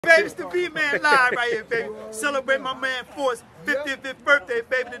Baby, it's the B-Man live right here, baby. Celebrate my man Fort's 55th birthday,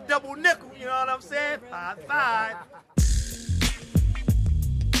 baby. The double nickel, you know what I'm saying? 5-5.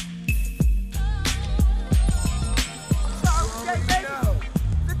 Okay, baby.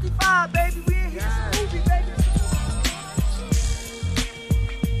 55, baby. We in here. It's a movie, baby.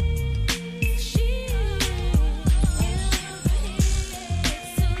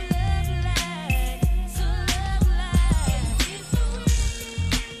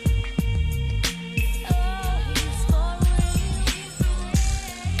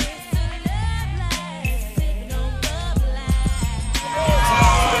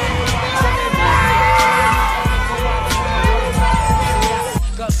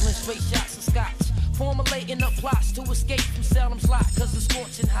 Formulating up plots to escape from Salem's lot, cause it's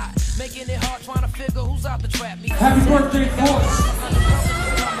scorching hot, making it hard trying to figure who's out to trap me. Happy birthday, Force!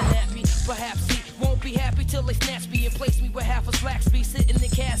 Perhaps he won't be happy till they snatch me and place me with half a slack speed, sitting in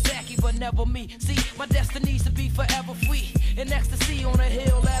Kazaki, but never me. See, my destiny's to be forever free, in ecstasy on a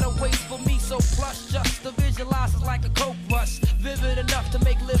hill that awaits for me. So plush, just to visualize is like a coke rush, vivid enough to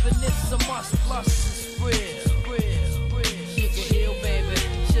make living this a must. Plus it's real, Sugar Hill, baby,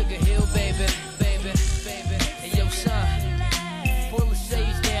 Sugar Hill, baby.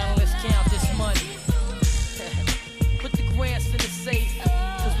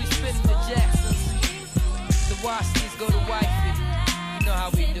 Washingtons go to wifey, you know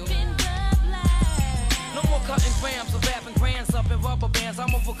how we do. No more cutting grams of wrapping grands up in rubber bands.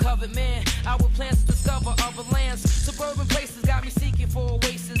 I'm a recovered man, out with plans to discover other lands. Suburban places got me seeking for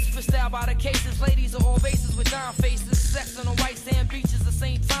oasis. Fished out by the cases, ladies are all races with dime faces. Sex on the white sand beaches of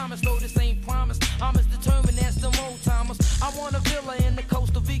St. Thomas, though this ain't promise. I'm as determined as them old timers. I want a villa in the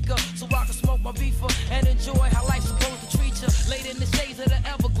Costa Rica, so I can smoke my beefer and enjoy how life's supposed to treat you. Laid in the shades of the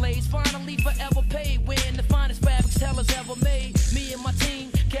Everglades, finally forever paid. Wearing the finest fabrics Teller's ever made. Me and my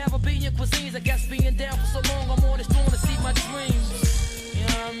team, Caribbean cuisines. I guess being down for so long, I'm on this throne to see my dreams. You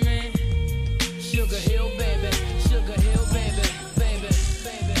know what I mean? Sugar Hill, baby. Sugar Hill, baby. Baby,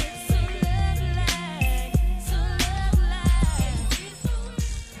 baby, baby.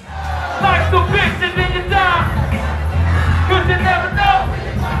 Life's so bitch and then you die. Cause you never know.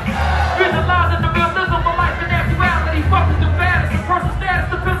 Visualizing the realism of life and actuality. Fuck is the baddest, the personal status,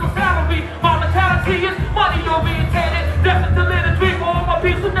 the physical salary. My mentality is money orientated. Destined to live a dream for all my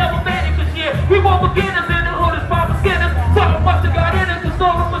peace will never vanish. Cause yeah, we were beginners in the hood as Papa Skinners. Something must have got in it, cause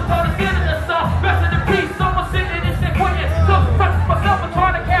all of us started skinning us. Resting in peace, someone sitting and sick with it. So precious myself and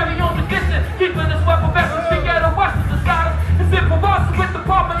trying to carry on the distance. Keeping this weapon back from together, Western society. It's in for us with the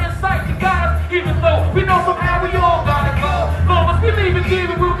proper insight you got us. Even though we know somehow we all gotta go. Long as we leave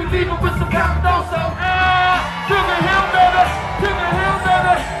it, we'll be leaving with some pound though. So, Sugar Hill, baby. Sugar Hill,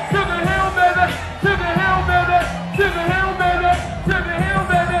 baby. Sugar Hill, baby. Sugar Hill, baby. Sugar Hill, baby. Sugar Hill,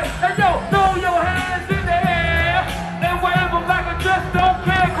 baby. And yo, throw your hands in the air and wave them like I just don't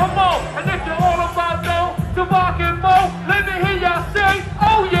care. Come on. And if you're all about though, to rock and roll, let me hear y'all say,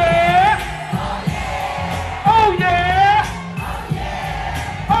 oh yeah. Oh yeah. Oh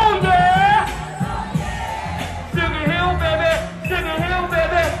yeah. Oh yeah. Sugar Hill, baby. Sugar Hill,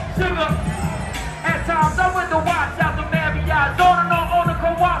 baby. Sugar. At times I went to watch out the Marriott, on the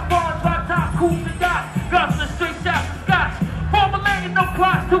co-op, foreign drop top, coops and yachts, guns and straight shots and scotch. Formulating no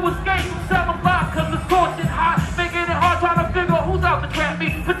plots to escape from 7 blocks, cause it's scorching hot, making it hard trying to figure who's out to trap me.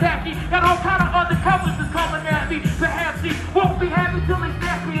 Pataki, got all kind of undercovers is coming at me. Perhaps he won't be happy till they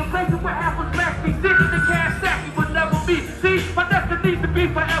snatch me, in places where half was black me, sitting in Kazaki, but never me. See, my destiny to be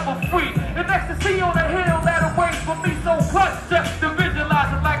forever free, and ecstasy on a hill that awaits for me. So clutch, just to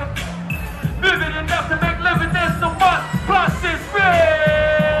visualize it like a vivid enough to make living this so much. Plus it's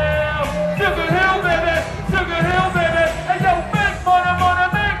real. Sugar Hill, baby. Sugar Hill, baby. And yo, make money, money,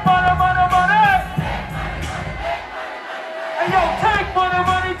 make money, money, money. And yo, take money,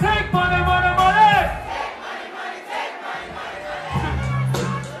 money, take money, money, money.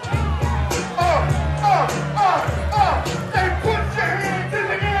 Hey, put your hands in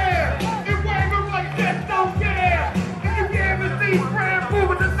the air and wave them like this, don't care. If you can't receive brand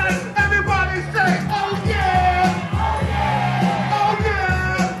PUBA tonight, everybody say, oh yeah. Oh yeah. Oh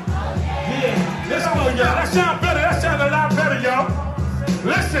yeah. Yeah, let's go, y'all. That sound better. That sound a lot better, y'all.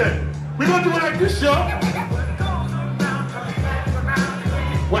 Listen, we're gonna do it like this, y'all.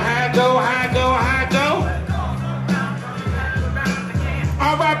 Well, how I go, how I go, how I go.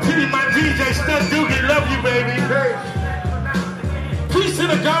 R.I.P. my DJ Stud Doogie, love you, baby. Peace and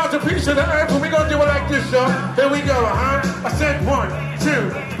the gods, a piece of the earth, and we gonna do it like this, y'all. Here we go, huh? I said 1, 2,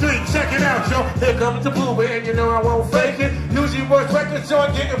 3, check it out, y'all. Here comes the PUBA, and you know I won't fake it. Usually works records, so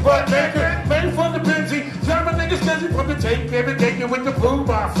I'm getting butt naked. Made from the Benzie, driving niggas dizzy from the tape, every day you with the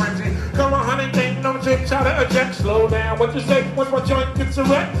PUBA frenzy. Come on, honey, ain't no trick, try to eject. Slow down, what you say, once my joint gets a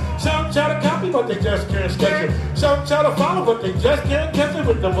wreck. Some try to copy, but they just can't sketch it. Some try to follow, but they just can't catch it.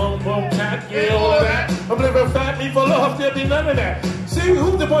 With the boom, boom, tat, yeah, all of that. I'm living fat, me for love, there'll be none of that. See,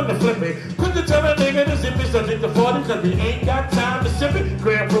 who's the one to flip me? Quit to tell a nigga to zip it, so take the 40, cause we ain't got time to sip it.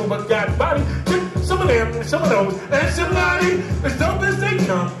 Grand PUBA got body, some of them, some of those, and somebody, as dope as they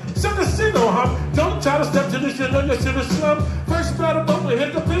come. Something to sing on, huh? Don't try to step to this shit on your shit is slum. First battle bumper,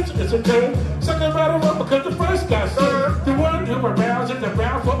 hit the pitch, it's okay. Second battle up because the first got served. The one who aroused in the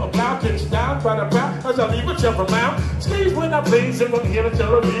ground for a blow, kicks down by the brow as I leave a jump around. Skis when I please, and I'm here to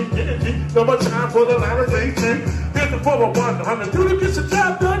tell a beat, get it deep. No more time for the line of 18. Here's the 401, do to get the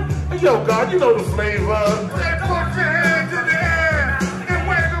job done. And yo, God, you know the flavor. Put your hands in the air and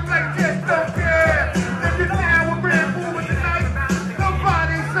wave them like just don't care. If you're down with Grand PUBA tonight,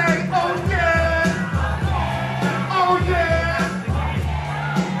 somebody say, oh yeah, oh yeah.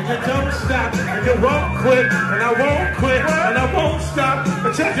 And you don't stop, and you won't quit, and I won't quit, and I won't stop.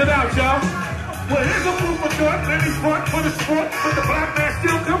 But check it out, y'all. Well, here's a PUBA gun, then he's front for the sport, but the black man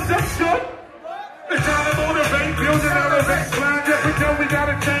still comes up short. It's time to motivate, build an elevate, climb up until we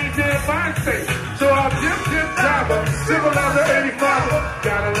gotta change their mind state. So I'll give driver, civilizer 85.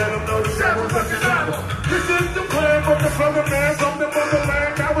 Gotta let them know the devil's a driver. This is the plan from the brother man, from the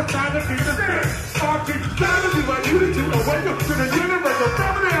motherland. I was trying to be the man. I'll keep trying to be what you do, awake up to the universe, so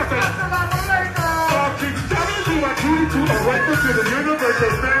from the outside. I'll keep trying to be what you do, awake up to the universe,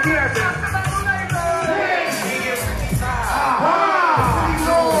 so from the outside.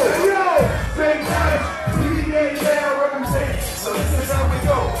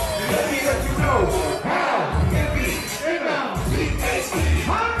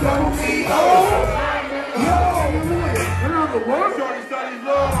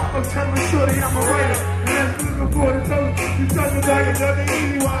 I'm telling shorty I'm a writer, and that's looking for the toast. You touch me like it's nothing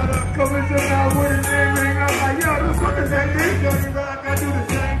easy while I'm coming to now with a name ring. I'm like, yo, this fucking thing is Johnny Rock, I do the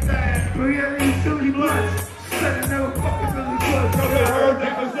same thing. But yeah, these silly bloods, said it never fucking silly bloods. So they heard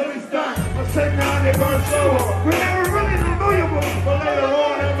that was silly stunt. I said now they burn slower. We never really familiar with them, but later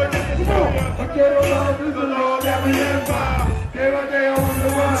on, I'm a different story. I get along, this is the law that we live by. Day by day on the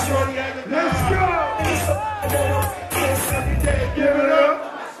run, shorty at the let's go! Give it up!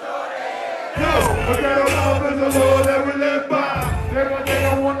 Yo, I got a love is the law that we live by. Every day I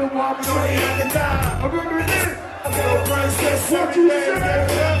wonder why I'm going to die. I remember this. I got a princess. What you say?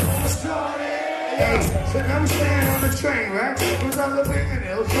 Hey, so I'm staying on the train, right? Was on the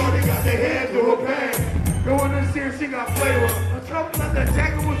fingernail, shorty got the head to a bang. Going to see her, she got flavor. I'm talking about the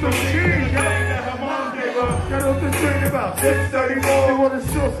jacket with some cheese, yo. Her mom gave up. Got off the train about 6:34. They want to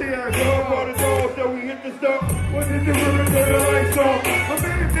still see her girl brought the door, so we hit the stop. When did the river get the lights off? I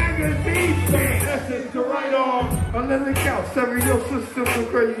made a magazine stand. That's it, to right on. I let the couch, seven your system for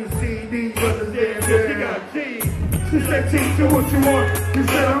crazy CDs, but the damn she got cheese. She said, teach you what you want. You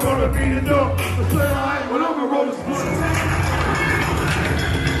said, I'm gonna be the dog. I said, alright, well, I'm gonna roll the split.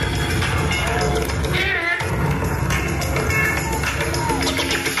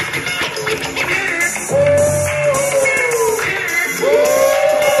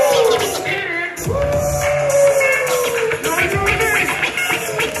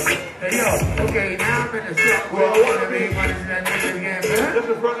 Okay, now I'm in the shop where I want to be. What is that nigga again, man? Just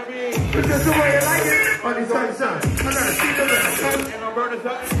in front of me. Is this the way you like it? On the sunny side. I gotta see the little and I'm burning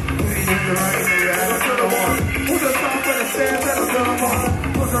something. We need to run into that. I'm gonna walk. Who's the top of the stairs that I'm gonna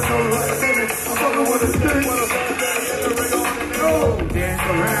walk? Who's the nose of the baby? I'm fucking with a stick. Oh, dance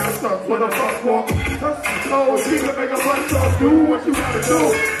around, stuck with a fuck walk. Touch the toe, she can make a bunch of do what you gotta do.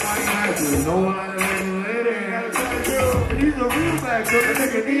 I ain't have to know how to let it. He's a real bag, so the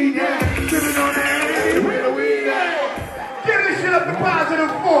nigga need that. Sipping on that, where the weed at? Give this shit up to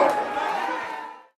positive 4.